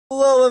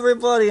Hello,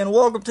 everybody, and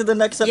welcome to the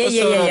next episode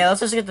Yeah. of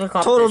Let's just get to the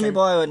Total competition.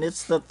 Amiibo Island.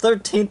 It's the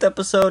 13th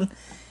episode,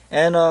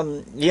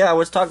 and yeah, I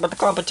was talking about the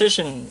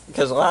competition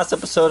because last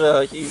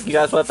episode, you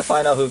guys will have to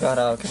find out who got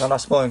out because I'm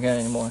not spoiling it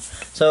anymore.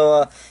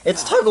 So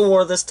it's tug of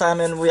war this time,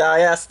 and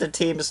I asked the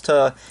teams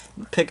to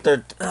pick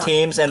their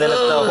teams, and then if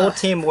the whole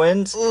team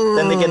wins,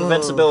 then they get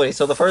invincibility.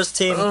 So the first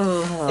team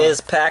is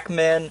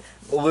Pac-Man,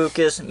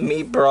 Lucas,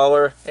 me,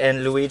 Brawler,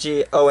 and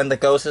Luigi. Oh, and the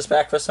Ghost is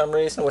back for some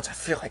reason, which I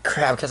feel like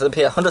crap because they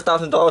pay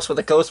 $100,000 for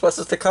the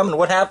Ghostbusters to come, and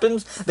what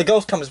happens? The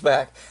Ghost comes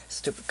back.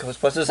 Stupid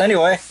Ghostbusters.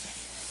 Anyway,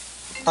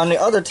 on the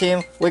other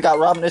team, we got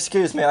Robin.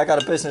 Excuse me, I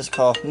got a business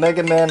call.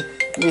 Mega Man,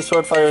 me,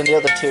 Swordfighter, and the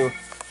other two.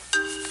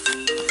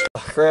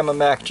 Grandma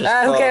Mac just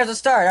Who cares? Let's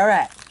start. All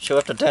right. She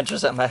left her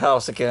dentures at my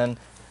house again.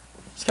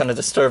 It's kind of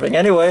disturbing.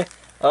 Anyway,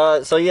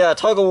 so yeah,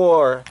 tug of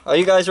war. Are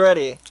you guys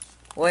ready?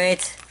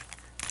 Wait.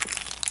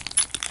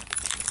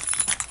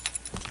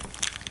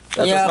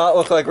 That does not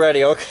look like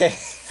ready. Okay.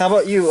 How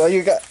about you? Are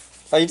you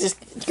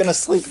just gonna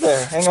sleep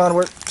there? Hang on,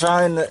 we're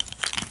trying to.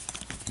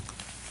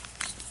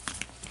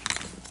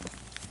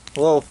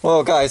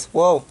 Whoa, guys,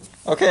 whoa.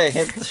 Okay,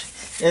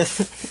 in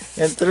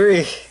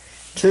 3,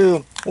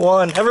 2,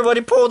 1.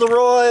 Everybody pull the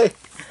Roy.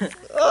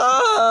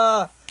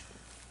 Ah!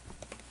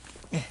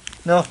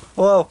 No.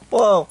 Whoa.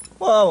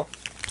 Oh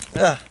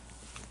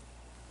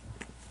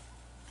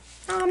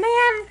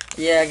man.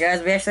 Yeah,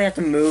 guys, we actually have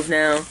to move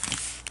now.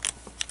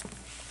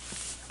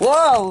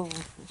 Whoa!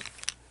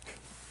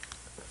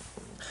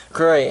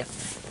 Great.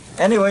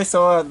 Anyway,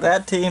 so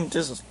that team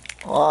just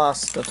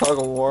lost the tug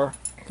of war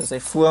because they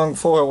flung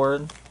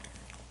forward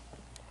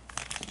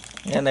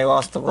and they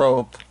lost the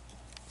rope.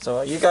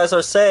 So you guys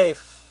are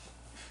safe.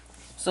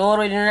 So what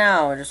do we do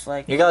now? We're just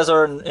like. You guys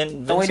are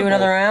invincible. Don't we do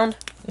another round?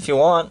 If you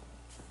want.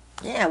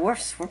 Yeah, we're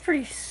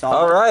pretty solid.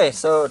 All right,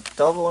 so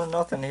double or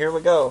nothing. Here we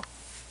go.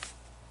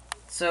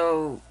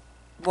 So,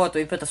 what do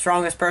we put the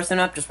strongest person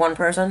up? Just one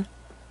person?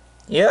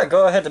 Yeah,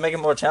 go ahead to make it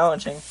more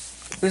challenging.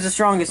 Who's the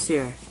strongest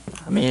here?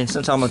 I mean,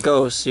 since I'm a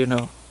ghost, you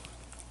know.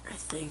 I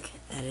think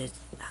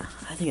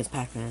it's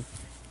Pac-Man.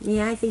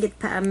 Yeah, I think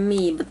it's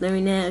me, but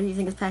then you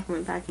think it's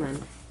Pac-Man.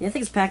 Yeah, I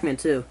think it's Pac-Man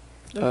too.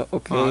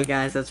 Okay. Oh,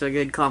 guys, that's a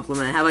good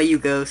compliment. How about you,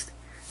 Ghost?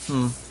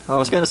 I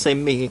was gonna say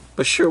me,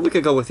 but sure, we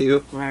could go with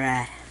you.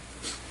 Alright.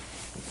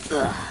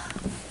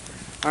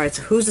 Alright,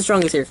 so who's the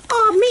strongest here?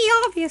 Oh,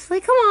 me, obviously.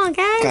 Come on,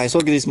 guys. Guys,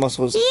 look at these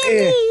muscles.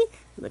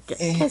 Look,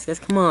 guys,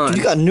 come on.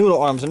 You got noodle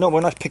arms. No,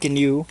 we're not picking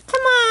you. Come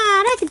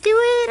on, I can do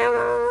it.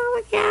 Oh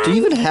my god. Do you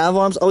even have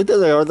arms? Oh, there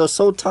they are. They're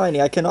so tiny,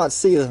 I cannot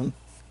see them.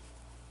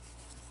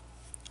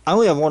 I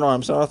only have one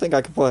arm, so I don't think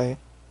I can play.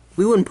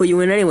 We wouldn't put you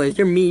in anyways.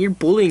 You're me. You're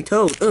bullying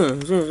Toad.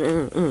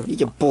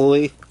 You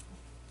bully.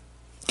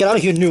 Get out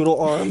of here, noodle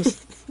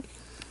arms.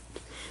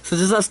 So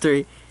just us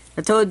three.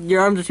 I told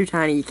your arms are too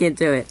tiny. You can't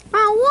do it.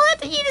 Oh,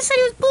 what? You just said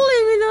he was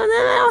bullying me. No, I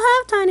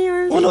don't have tiny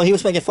arms. Oh, no, he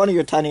was making fun of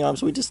your tiny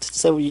arms. We just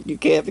said you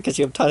can't because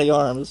you have tiny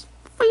arms.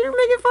 But you're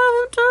making fun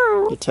of him,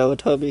 too. You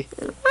Teletubby.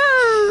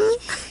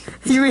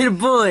 You made a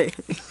bully.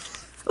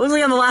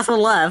 Only on the last one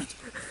left.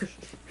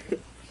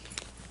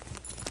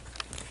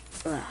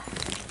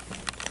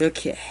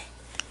 Okay.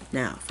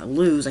 Now, if I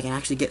lose, I can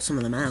actually get some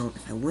of them out.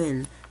 If I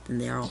win, then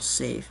they are all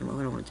safe, and I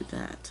don't want to do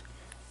that.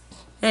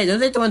 Hey, don't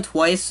they have to win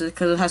twice?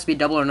 Because it has to be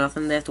double or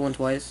nothing. They have to win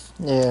twice.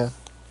 Yeah.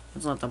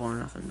 It's not double or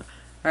nothing.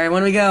 Alright,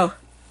 when do we go?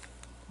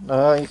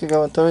 You can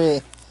go in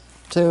 3,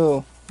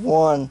 2,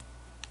 1.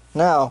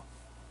 Now.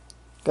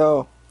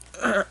 Go.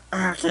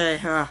 Okay.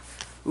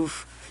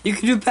 Oof. You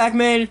can do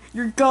Pac-Man.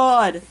 You're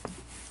God.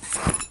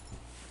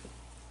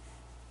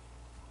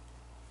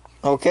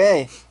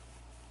 Okay.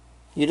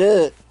 You did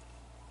it.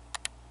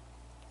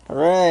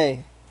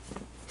 Hooray.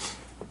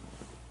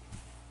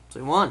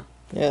 So we won.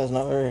 Yeah, it's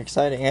not very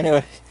exciting.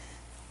 Anyway.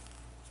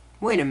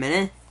 Wait a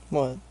minute.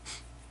 What?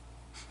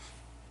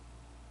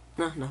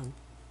 No.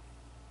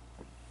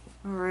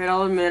 Alright,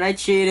 I'll admit, I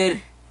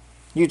cheated.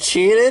 You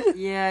cheated?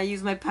 Yeah, I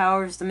used my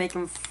powers to make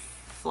him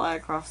fly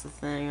across the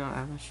thing. Oh,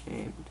 I'm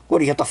ashamed. What,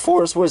 do you have the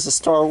Force? What is the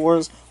Star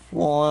Wars?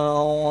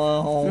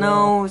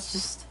 No, it's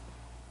just...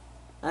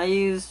 I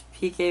used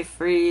PK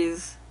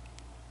Freeze.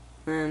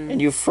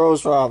 And you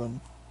froze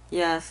Robin.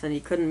 Yes, and he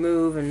couldn't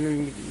move, and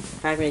then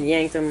Pac-Man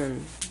yanked him,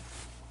 and...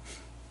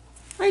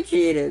 I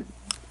cheated.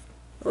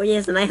 Oh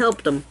yes, and I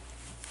helped him.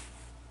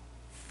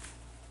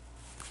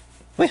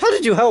 Wait, how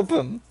did you help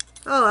him?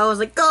 Oh, I was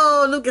like,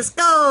 go, Lucas,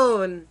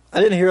 go! And I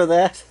didn't hear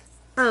that.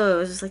 oh, it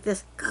was just like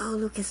this. Go,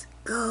 Lucas,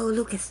 go,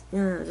 Lucas.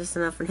 Yeah, just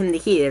enough for him to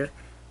hear.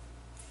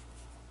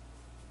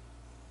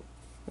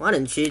 Well, I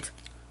didn't cheat.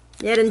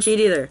 Yeah, I didn't cheat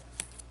either.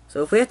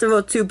 So if we have to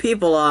vote 2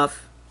 people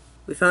off,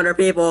 we found our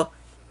people.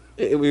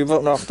 We're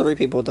voting off 3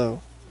 people,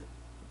 though.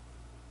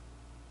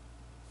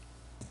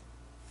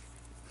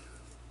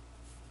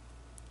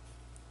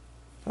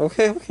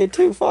 Okay,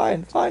 2,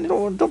 fine.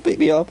 Don't beat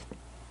me up.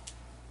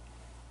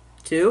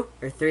 2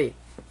 or 3?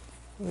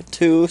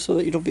 2, so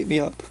that you don't beat me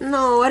up.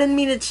 No, I didn't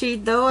mean to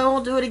cheat, though. I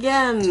won't do it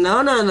again.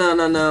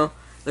 No.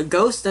 The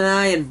Ghost and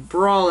I and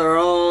Brawler are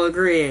all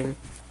agreeing.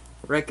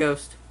 Right,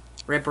 Ghost?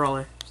 Right,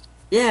 Brawler?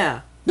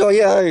 Yeah. Oh,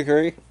 yeah, I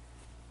agree.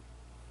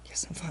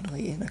 guess I'm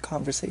finally in a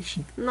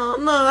conversation. No,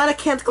 I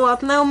can't go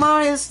out now.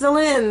 Mario's still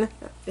in.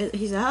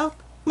 He's out?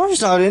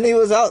 Mario's not in. He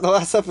was out the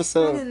last I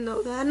episode. didn't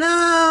know that. No!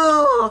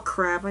 Oh,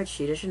 crap. I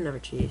cheat. I should never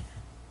cheat.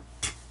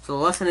 So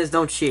the lesson is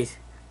don't cheat.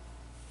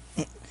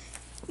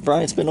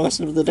 Brian's been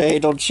lesson of the day.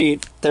 Don't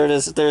cheat. There it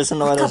is. There's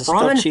no other.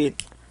 Don't cheat.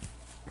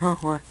 Huh,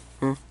 what?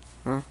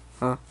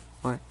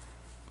 What?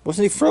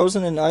 Wasn't he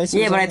frozen in ice?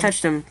 Yeah, but I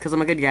touched him because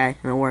I'm a good guy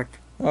and it worked.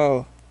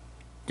 Oh.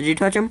 Did you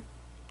touch him?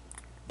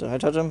 Did I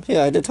touch him?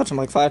 Yeah, I did touch him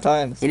like 5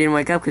 times. You didn't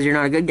wake up because you're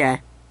not a good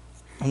guy.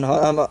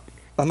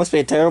 I must be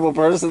a terrible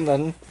person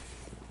then.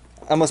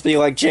 I must be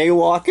like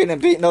jaywalking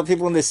and beating up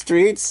people in the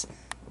streets.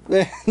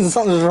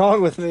 Something's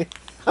wrong with me.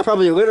 I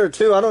probably litter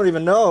too. I don't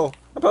even know.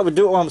 I probably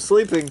do it while I'm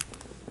sleeping.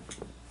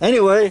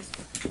 Anyway,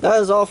 that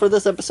is all for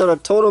this episode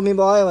of Total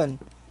Amiibo Island.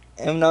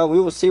 And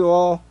we will see you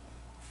all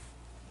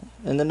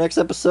in the next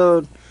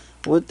episode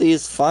with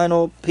these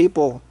final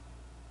people.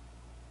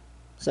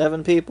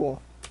 7 people.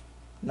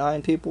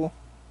 9 people.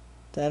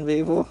 10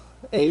 people.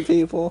 8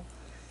 people.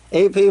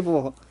 8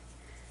 people.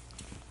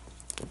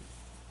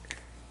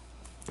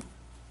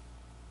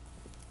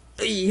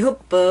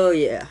 Oh,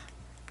 yeah.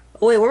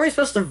 Oh, wait, were we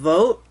supposed to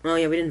vote? Oh,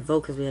 yeah, we didn't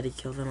vote because we had to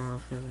kill them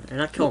off. Or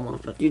not kill them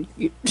off, but... You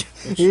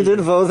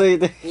did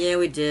vote. Yeah,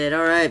 we did.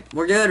 Alright,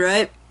 we're good,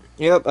 right?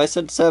 Yep, I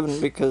said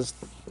 7 because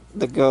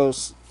the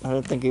ghost, I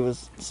don't think he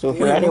was still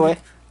here anyway.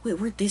 Wait,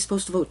 weren't they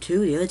supposed to vote too,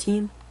 the other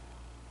team?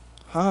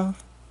 Huh?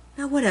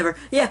 No, whatever.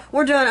 Yeah,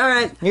 we're done,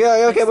 alright.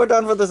 Yeah, okay, we're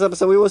done for this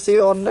episode. We will see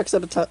you on the next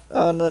episode.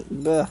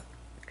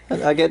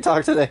 I can't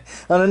talk today.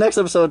 On the next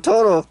episode,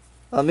 Total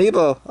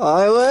Amiibo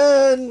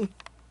Island!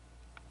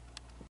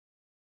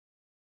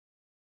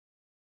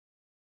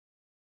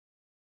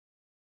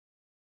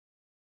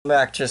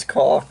 Mac just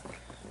called.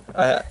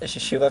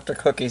 She left her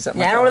cookies at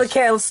my house. I don't really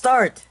care. Let's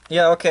start.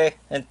 Yeah, okay.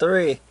 In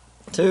 3,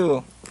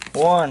 2,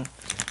 1,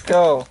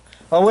 go.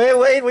 Oh,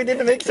 wait. We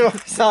didn't make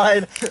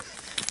suicide.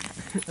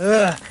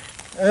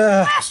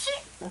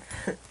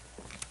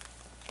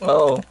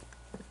 Oh.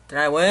 Did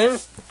I win?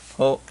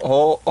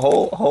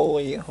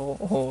 Holy.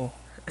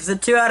 Is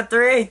it 2 out of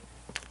 3?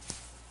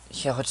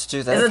 Yeah, let's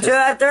do that. Is it 2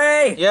 out of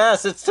 3?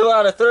 Yes, it's 2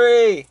 out of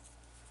 3.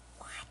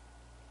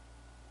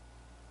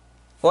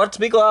 What?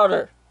 Speak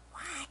louder.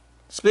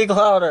 Speak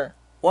louder.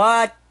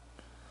 What?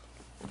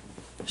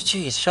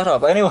 Jeez, shut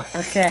up. Anyway.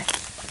 Okay.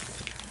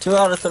 2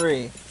 out of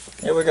 3.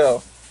 Here we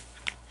go.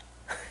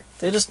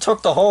 They just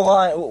took the whole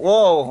line.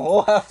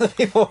 Whoa, half the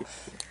people.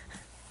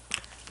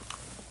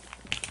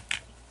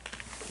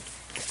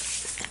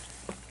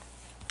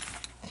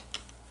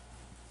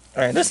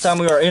 Alright, this time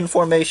we are in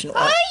formation.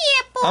 Oh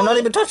yeah, boy. I'm not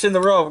even touching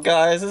the rope,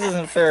 guys. This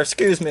isn't fair.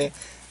 Excuse me.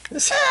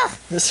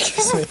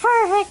 Excuse me.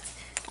 Perfect.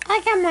 I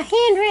got my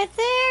hand right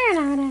there, and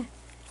I'm gonna.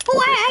 Oh,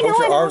 I Hope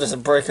your know. arm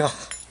doesn't break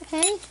off.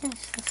 Okay.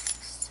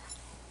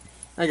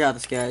 I got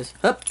this, guys.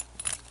 Up.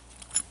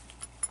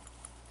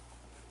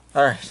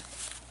 Alright.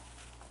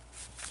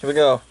 Here we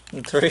go.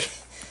 In 3. Wait a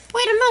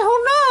minute.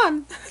 Hold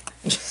on.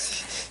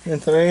 In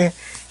 3.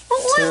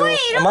 Oh, 2. wait.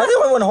 Am I the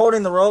only one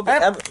holding the rope?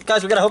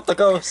 Guys, we gotta hope the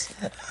ghost.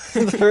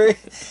 3,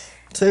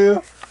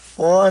 2,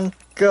 1,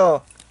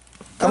 go.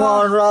 Come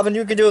on, Robin,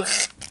 you can do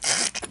it.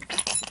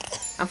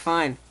 I'm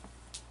fine.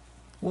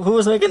 Who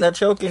was making that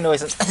choking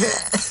noise?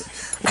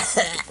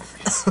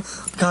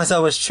 Guys, I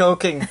was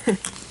choking.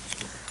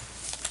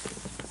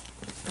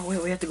 Oh,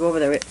 wait, we have to go over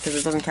there because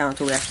it doesn't count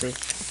until we actually...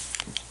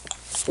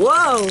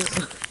 Whoa!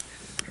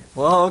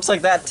 Well, looks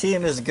like that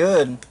team is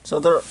good. So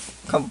they're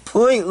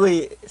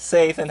completely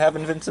safe and have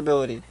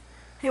invincibility.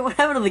 Hey, what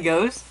happened to the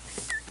ghost?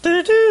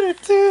 They're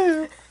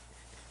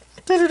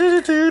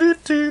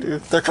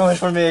coming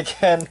for me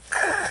again.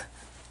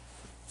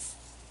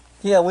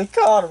 Yeah, we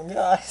caught them,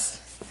 guys.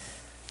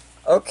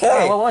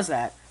 Okay. Oh, what was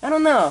that? I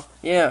don't know.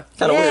 Yeah.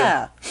 Kinda yeah.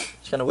 Weird.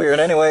 It's kind of weird.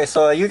 Anyway,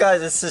 so you guys,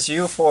 this is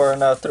you 4,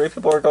 and 3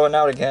 people are going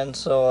out again.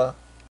 So